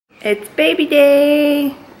It's baby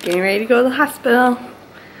day. Getting ready to go to the hospital.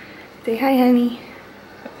 Say hi, honey.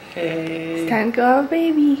 Hey. It's time to go have a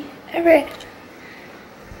baby. Everett.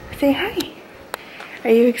 Say hi.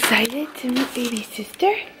 Are you excited to meet baby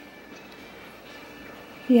sister?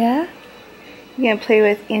 Yeah? You're gonna play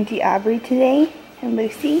with Auntie Aubrey today, and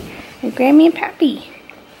Lucy, and Grammy and Pappy.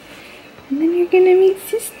 And then you're gonna meet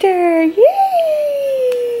sister.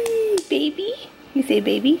 Yay! Baby. You say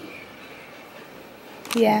baby?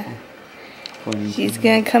 Yeah. She's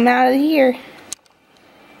gonna come out of here.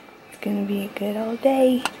 It's gonna be a good old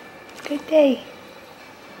day. Good day.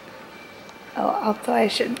 Oh, also I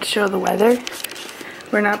should show the weather.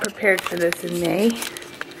 We're not prepared for this in May.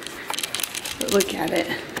 But look at it.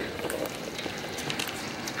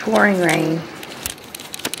 Pouring rain.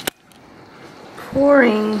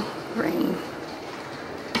 Pouring rain.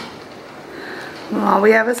 And all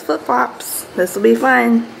we have is flip-flops. This will be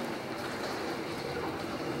fun.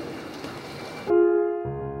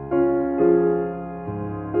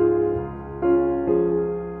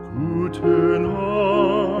 Guten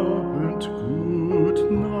Abend,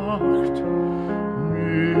 gute Nacht,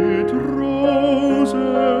 mit Rosenbedacht.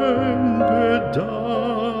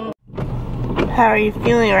 How are you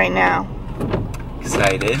feeling right now?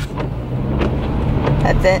 Excited.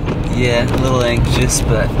 That's it? Yeah, a little anxious,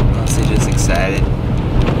 but mostly just excited.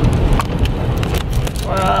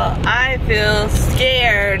 Well, I feel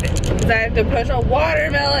scared because I have to push a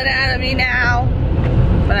watermelon out of me now.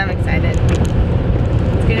 But I'm excited.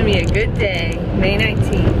 It's gonna be a good day, May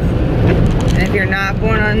 19th. And if you're not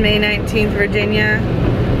born on May 19th, Virginia,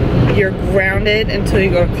 you're grounded until you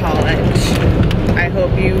go to college. I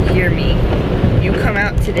hope you hear me. You come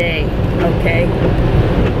out today, okay?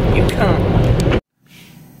 You come.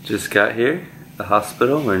 Just got here, the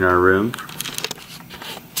hospital. We're in our room.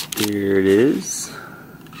 Here it is.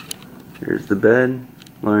 Here's the bed.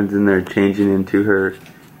 Lauren's in there changing into her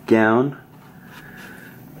gown.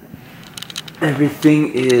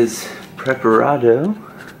 Everything is preparado.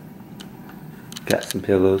 Got some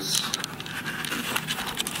pillows.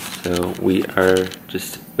 So we are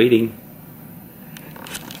just waiting.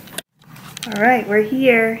 Alright, we're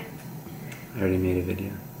here. I already made a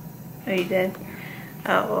video. Oh, you did?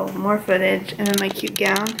 Oh, well, more footage. And then my cute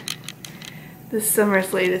gown. This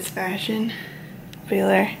summer's latest fashion.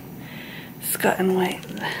 Baylor Scott and white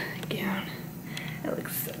gown. It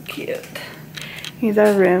looks so cute. Here's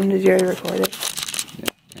our room. Did you already record it?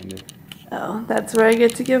 Yeah, kind of. Oh, that's where I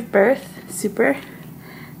get to give birth. Super.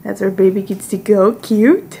 That's where baby gets to go.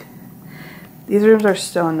 Cute. These rooms are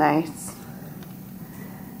so nice.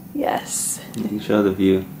 Yes. You can show the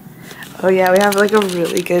view. Oh yeah, we have like a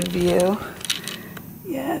really good view.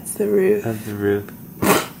 Yeah, it's the roof. Of the roof.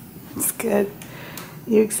 It's good.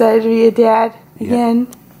 You excited to be a dad again?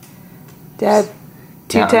 Yeah. Dad,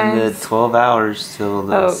 two times. The 12 hours till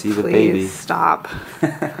they'll see the baby. Stop.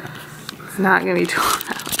 It's not gonna be 12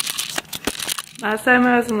 hours. Last time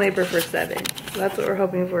I was in labor for 7, so that's what we're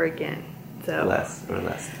hoping for again. So less.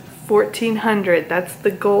 1400. That's the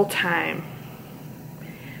goal time.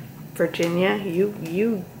 Virginia, you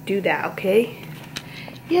do that, okay?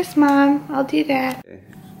 Yes, Mom, I'll do that. Okay.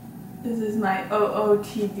 This is my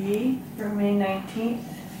OOTD for May 19th.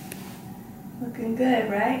 Looking good,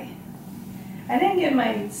 right? I didn't get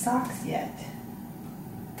my socks yet.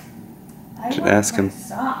 Should ask him.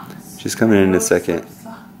 Socks. She's coming in a second.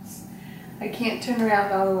 Socks. I can't turn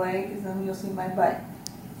around all the way because then you'll see my butt.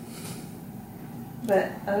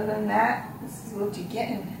 But other than that, this is what you're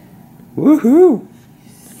getting. Woohoo!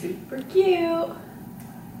 Super cute.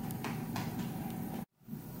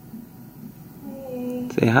 Hey.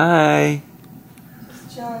 Say hi.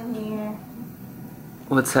 Just chilling here.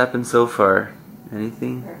 What's happened so far?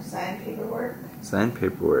 Anything? Or signed paperwork. Signed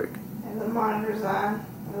paperwork. And the monitor's on.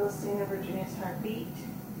 We're listening to Virginia's heartbeat.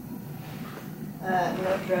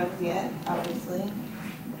 No drugs yet, obviously.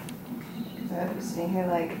 So I'd be sitting here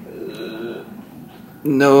like, ugh.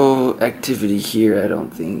 No activity here, I don't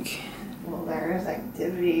think. Well, there is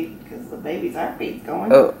activity because the baby's heartbeat's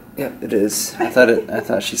going. Oh, yeah, it is. I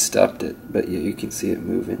thought she stopped it, but yeah, you can see it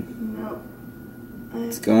moving. Nope.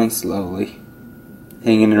 It's going slowly.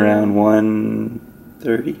 Hanging around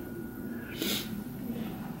 130.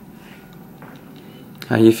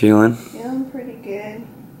 How you feeling? Feeling pretty good.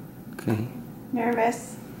 Okay.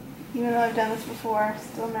 Nervous. Even though I've done this before,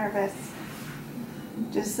 still nervous.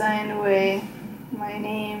 Just signed away my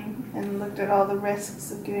name and looked at all the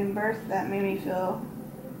risks of giving birth. That made me feel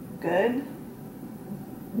good.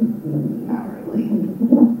 Not really.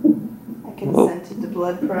 I consented to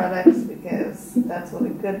blood products because that's what a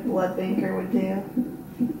good blood banker would do.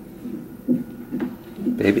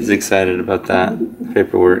 Baby's excited about that.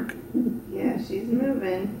 paperwork. Yeah, she's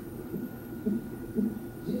moving.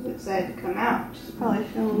 She's excited to come out. She's probably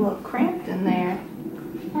feeling a little cramped in there.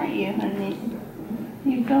 Aren't you, honey?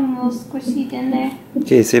 You feeling a little squishy in there?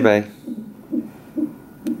 Okay, say bye.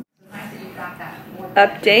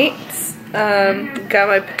 Updates. Got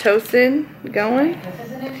my Pitocin going.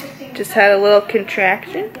 Just had a little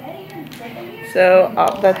contraction. So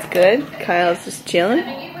that's good. Kyle's just chilling.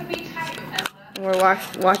 We're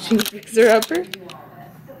watching Fixer Upper.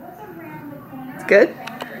 It's good.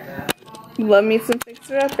 Love me some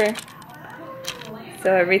Fixer Upper.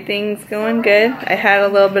 So everything's going good. I had a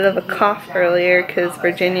little bit of a cough earlier because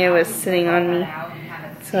Virginia was sitting on me.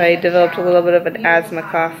 So I developed a little bit of an asthma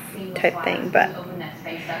cough type thing, but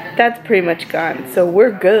that's pretty much gone. So we're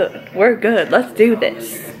good. We're good. Let's do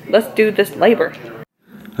this. Let's do this labor.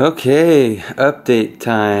 Okay, update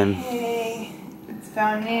time. Hey, it's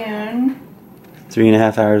about noon.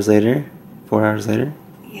 3.5 hours later. 4 hours later.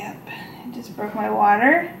 Yep, I just broke my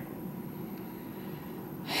water.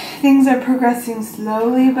 Things are progressing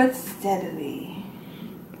slowly but steadily.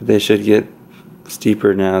 They should get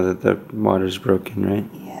steeper now that the water's broken, right?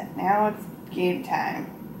 Yeah, now it's game time.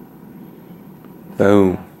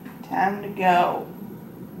 Boom. Time to go.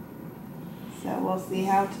 So we'll see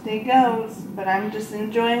how today goes. But I'm just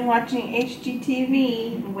enjoying watching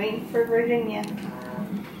HGTV and waiting for Virginia.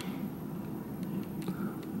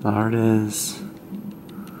 There it is.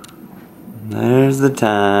 There's the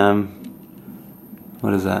time.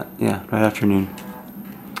 What is that? Yeah, right afternoon.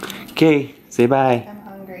 Okay, say bye. I'm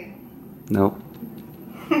hungry. Nope.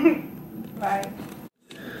 Bye.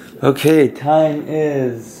 Okay, time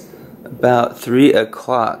is about 3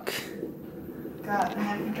 o'clock. Got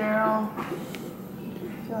an epidural.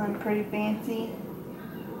 Feeling pretty fancy.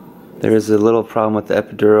 There's a little problem with the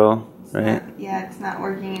epidural, right? Yeah, it's not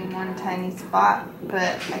working in one tiny spot,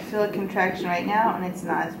 but I feel a contraction right now and it's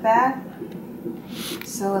not as bad.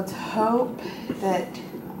 So let's hope that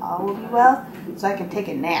all will be well so I can take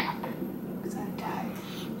a nap because I'm tired.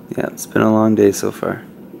 Yeah, it's been a long day so far.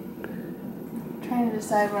 I'm trying to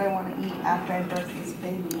decide what I want to eat after I birth this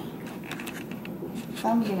baby.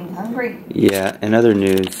 I'm getting hungry. Yeah, in other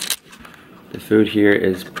news, the food here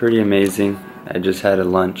is pretty amazing. I just had a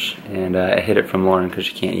lunch and I hid it from Lauren because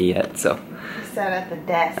she can't eat yet, so. You sat at the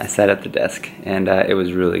desk. I sat at the desk and it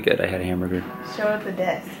was really good. I had a hamburger. Show at the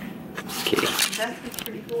desk. Okay. The desk is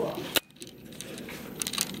pretty cool.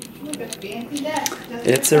 Look at the fancy desk.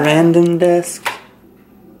 It's a random desk.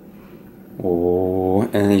 Oh,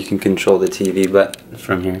 and you can control the TV but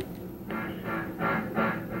from here.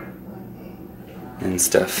 And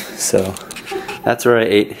stuff. So that's where I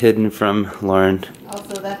ate hidden from Lauren.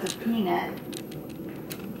 Also, that's a peanut.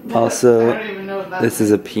 Also, I don't even know what that this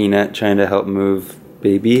is a peanut trying to help move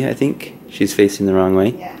baby, I think. She's facing the wrong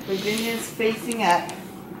way. Yeah, Virginia's facing up.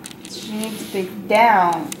 She needs to face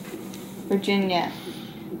down. Virginia,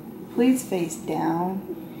 please face down.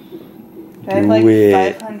 Do I have like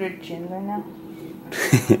 500 chins right now?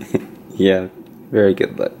 Yeah, very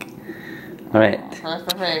good luck. Alright. First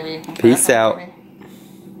the baby. Peace out.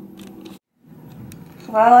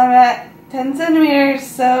 Well, I'm at 10 centimeters,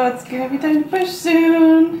 so it's gonna be time to push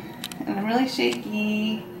soon. And I'm really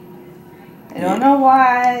shaky. I don't know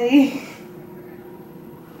why.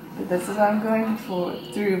 But this is what I'm going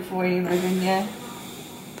through for you, Virginia.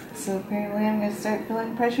 So apparently I'm gonna start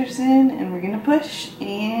feeling pressure soon, and we're gonna push,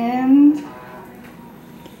 and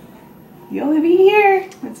you'll be here.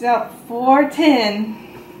 It's about 4:10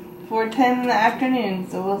 in the afternoon,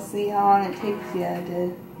 so we'll see how long it takes you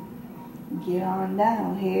to get on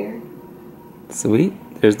down here. Sweet.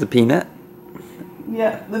 There's the peanut.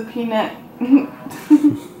 Yeah, the peanut.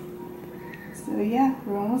 So yeah,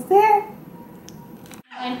 we're almost there.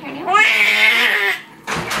 I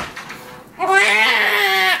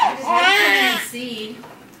just had to see.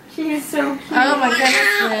 She is so cute. Oh my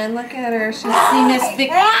goodness, Lynn, look at her. She's seen this big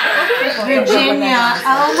Virginia.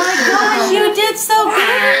 Oh my gosh, you did so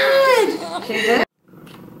good. She did.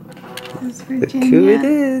 This is Look who it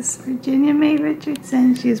is. Virginia May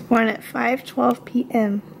Richardson. She was born at 5:12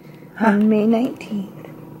 p.m. on May 19th.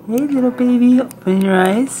 Hey, little baby. Open your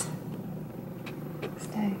eyes. It's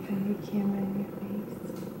time for your camera in your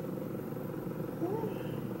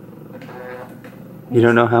face. You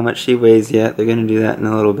don't know how much she weighs yet. They're going to do that in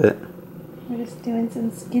a little bit. We're just doing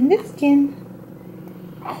some skin to skin.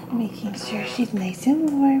 Making sure she's nice and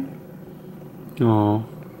warm. Oh.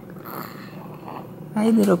 Hi,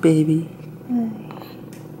 little baby.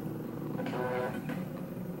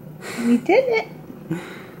 We did it.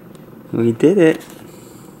 We did it.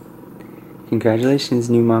 Congratulations,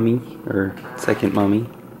 new mommy. Or second mommy.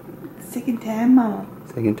 Second time, Mama.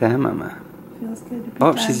 Second time, mama. Feels good to be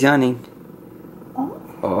Oh, back. she's yawning. Oh,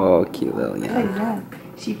 Oh, cute little good yawn. yawn.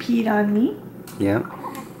 She peed on me. Yep.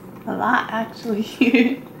 A lot, actually.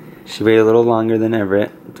 She waited a little longer than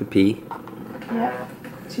Everett to pee. Yep.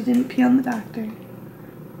 She didn't pee on the doctor.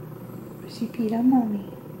 But she peed on mommy.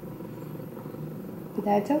 But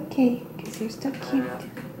that's okay, because you're still cute.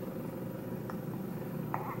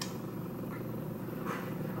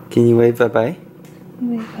 Can you wave bye-bye?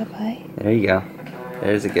 Wave bye-bye. There you go.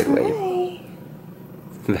 There's a good wave.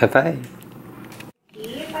 Bye. Bye-bye.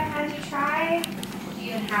 If I had to try, do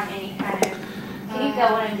you have any kind of, can you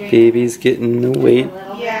go in and do Baby's getting the weight,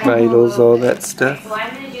 Yeah. vitals, all that stuff. So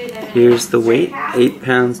I'm going to do them in Here's the a weight, half. 8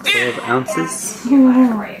 pounds, 12 ounces.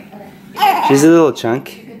 Right. She's a little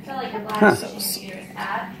chunk. You can feel like your Huh. bladder is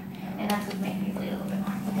up, and that's what's making me bleed a little bit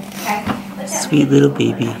more. Okay? Let that Sweet little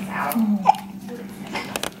baby. out.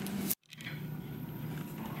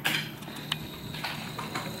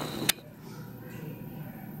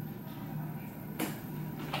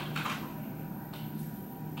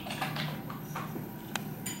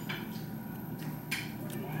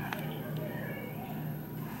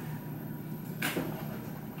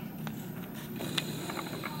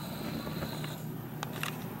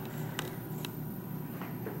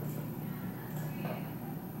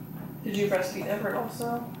 Did you breastfeed Everett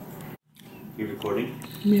also? You recording?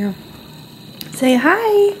 Yeah. Say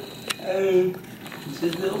hi. Hey, this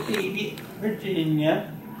is little baby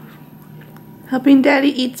Virginia. Helping Daddy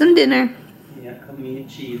eat some dinner. Yeah, come eat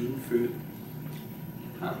cheese and fruit.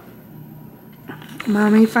 Huh.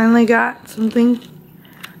 Mommy finally got something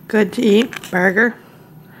good to eat. Burger,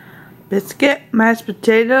 biscuit, mashed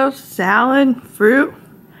potatoes, salad, fruit,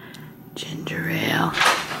 ginger ale.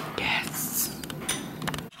 Yes.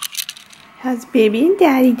 How's baby and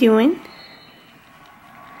daddy doing?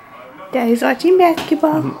 Daddy's watching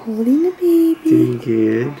basketball, holding the baby. Doing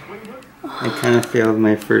good. I kind of failed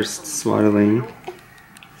my first swaddling,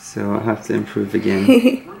 so I'll have to improve again.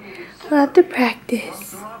 We'll have to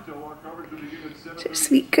practice. She's a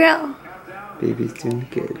sweet girl. Baby's doing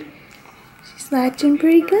good. She's latching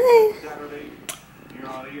pretty good.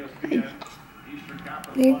 Hi.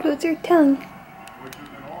 There goes her tongue.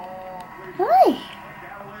 Hi.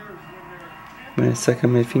 Want to suck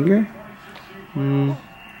on my finger?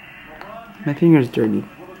 My finger's dirty.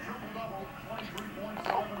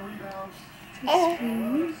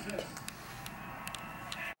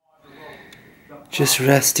 Just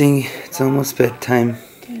resting. It's almost bedtime.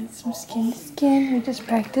 Doing some skin to skin. We just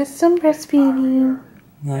practiced some breastfeeding.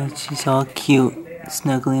 Yeah, she's all cute,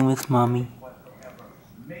 snuggling with mommy.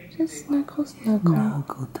 Just snuggle, snuggle.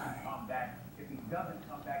 Snuggle time.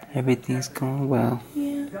 Everything's going well.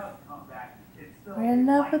 Yeah. We're in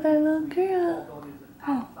love with our little girl.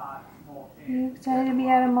 Oh. Are you excited to be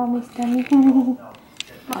out of mommy's tummy?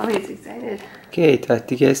 Mommy's excited. Okay, talk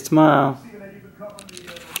to you guys tomorrow.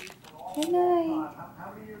 Good night.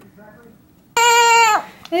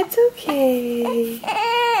 It's okay.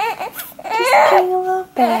 Just getting a little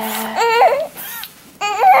bad.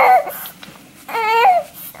 Yeah,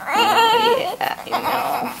 I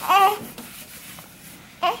know.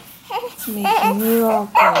 It's making you all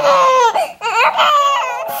bad.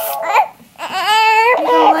 You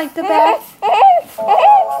don't like the bath?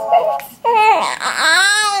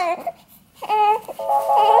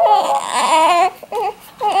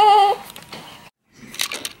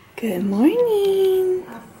 Good morning.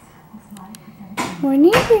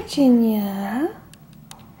 Morning, Virginia.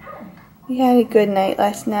 We had a good night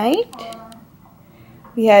last night.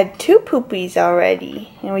 We had 2 poopies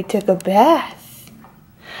already, and we took a bath.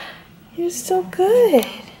 It was so good.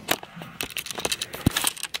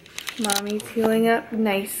 Mommy's healing up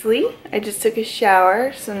nicely. I just took a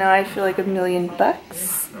shower, so now I feel like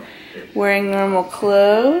 $1,000,000. Wearing normal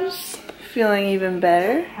clothes, feeling even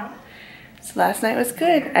better. So last night was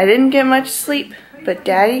good. I didn't get much sleep, but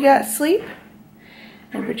Daddy got sleep,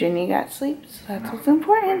 and Virginia got sleep, so that's what's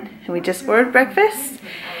important. And we just ordered breakfast,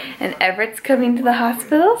 and Everett's coming to the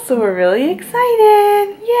hospital, so we're really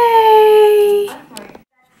excited. Yay!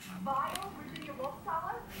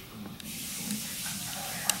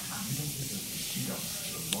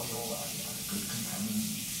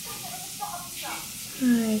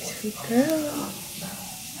 Nice, sweet girl.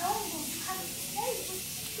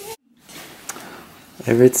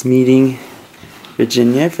 Everett's meeting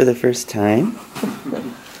Virginia for the first time.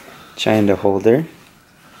 Trying to hold her.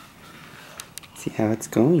 See how it's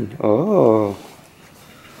going. Oh.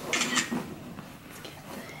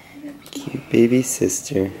 Cute baby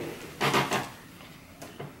sister.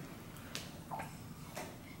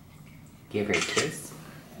 Give her a kiss.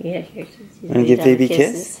 Yeah, here's Want to give baby a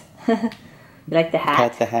kiss? You like the hat?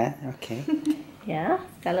 Pat the hat. Okay. Yeah,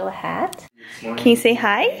 got a little hat. Can you say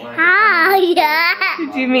hi? Hi, yeah.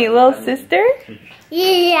 Did you meet little sister?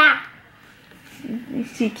 Yeah.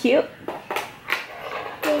 Is she cute?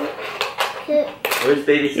 Where's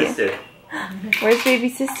baby sister? Where's baby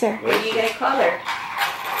sister? What are you gonna call her?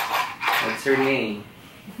 What's her name?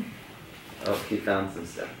 Oh, he found some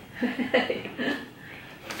stuff.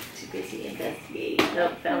 Too busy investigating.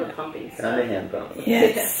 Nope, found the pumping stuff. Found a hand pump.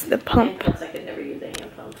 Yes, the pump. Hand pumps, I could never use a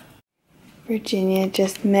hand pump. Virginia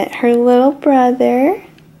just met her little brother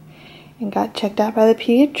and got checked out by the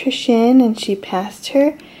pediatrician, and she passed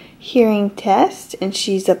her hearing test, and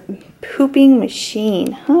she's a pooping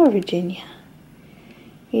machine. Huh, Virginia?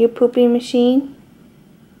 Are you a pooping machine?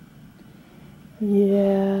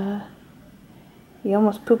 Yeah. You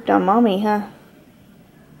almost pooped on Mommy, huh?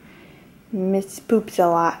 Miss poops a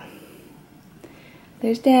lot.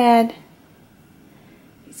 There's Dad.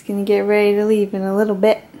 He's gonna get ready to leave in a little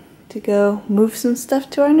bit to go move some stuff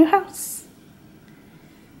to our new house.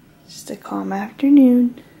 Just a calm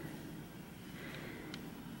afternoon.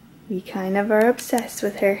 We kind of are obsessed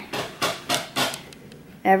with her.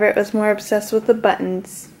 Everett was more obsessed with the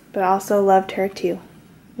buttons, but also loved her too.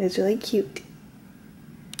 It was really cute.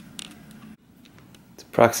 It's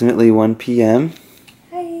approximately 1 p.m.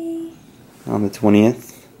 Hi. on the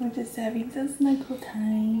 20th. We're just having some snuggle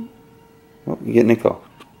time. Oh, you get Nicole.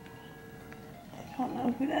 I don't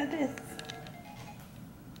know who that is.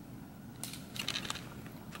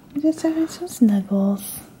 We're just having some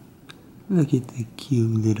snuggles. Look at the cute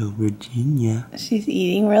little Virginia. She's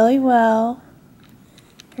eating really well.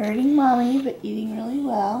 Hurting Mommy, but eating really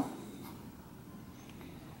well.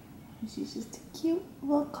 And she's just a cute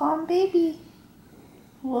little calm baby.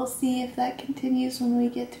 We'll see if that continues when we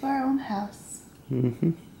get to our own house.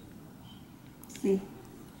 Mm-hmm. See.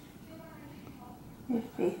 We have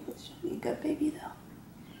faith that she'll be a good baby though.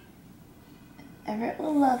 Everett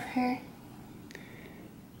will love her.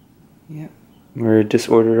 Yep. We just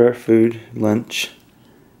ordered our food, lunch,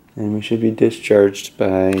 and we should be discharged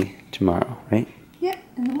by tomorrow, right? Yep,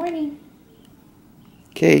 in the morning.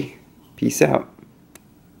 Okay, peace out.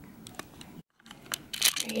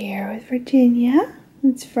 We're here with Virginia.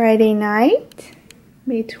 It's Friday night,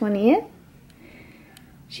 May 20th.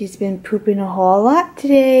 She's been pooping a whole lot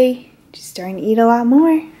today. She's starting to eat a lot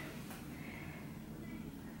more.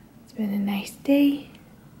 It's been a nice day.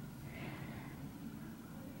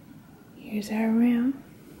 Here's our room.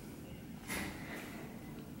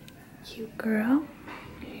 Cute girl.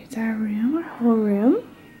 Here's our room, our whole room.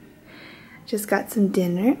 Just got some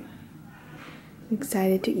dinner. I'm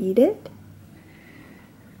excited to eat it.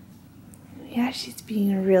 Yeah, she's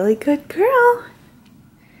being a really good girl.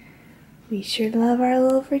 We sure love our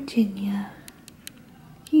little Virginia.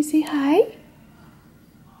 Can you say hi? Can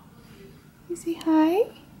you say hi?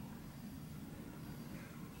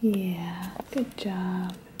 Yeah, good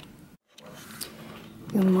job.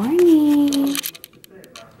 Good morning.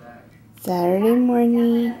 Saturday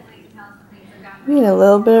morning. We had a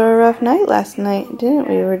little bit of a rough night last night, didn't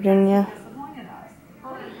we, Virginia?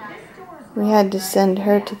 We had to send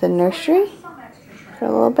her to the nursery for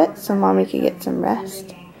a little bit so Mommy could get some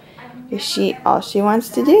rest. All she wants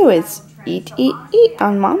to do is eat, eat, eat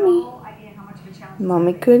on Mommy.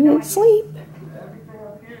 Mommy couldn't sleep.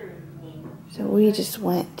 So we just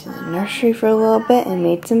went to the nursery for a little bit and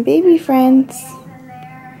made some baby friends.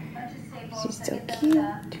 She's so cute.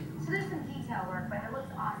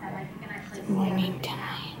 Morning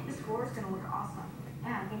time. This floor is gonna look awesome.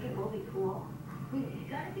 Yeah, I think it will be cool. We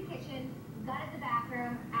gutted the kitchen, gutted the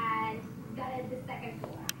bathroom, and gutted the second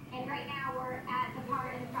floor. And right now we're at the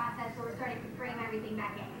part in the process where we're starting to frame everything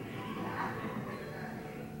back in.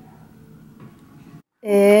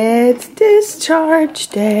 It's discharge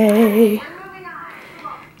day. We're moving on.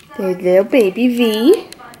 There's little baby V.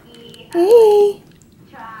 Hey.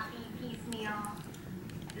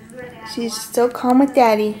 She's still calm with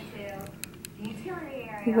Daddy.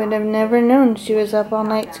 You would have never known she was up all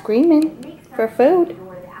night screaming for food.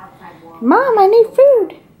 Mom, I need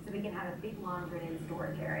food. So we can have a big laundry and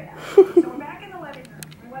storage area.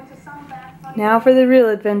 Now for the real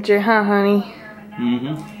adventure, huh, honey?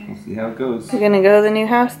 Mm-hmm. We'll see how it goes. We're gonna go to the new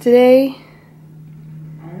house today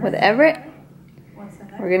with Everett.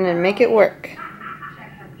 We're gonna make it work.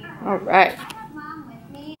 All right.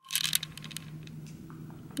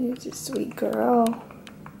 You're a sweet girl.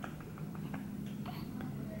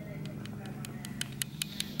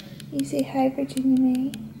 You say hi, Virginia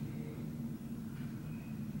May.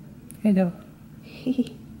 Hello.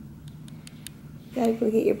 Gotta go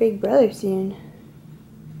get your big brother soon.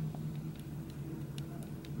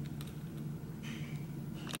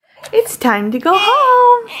 It's time to go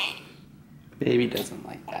home. Baby doesn't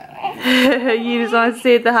like that. You just want to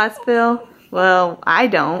stay at the hospital? Well, I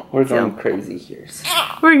don't. We're going crazy here.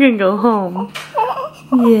 We're gonna go home.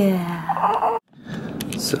 Yeah.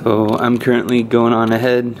 So I'm currently going on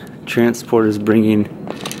ahead. Transport is bringing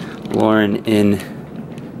Lauren in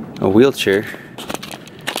a wheelchair.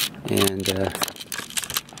 And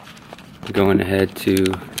going ahead to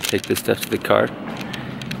take this stuff to the car.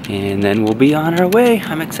 And then we'll be on our way.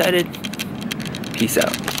 I'm excited. Peace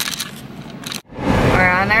out. We're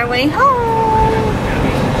on our way home.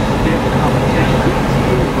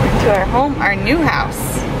 To our home, our new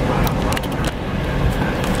house.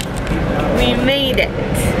 We made it.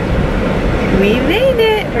 We made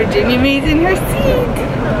it. Virginia May's in her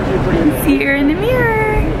seat. See her in the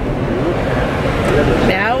mirror.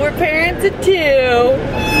 Now we're parents of 2.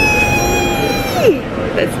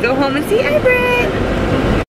 Let's go home and see Everett.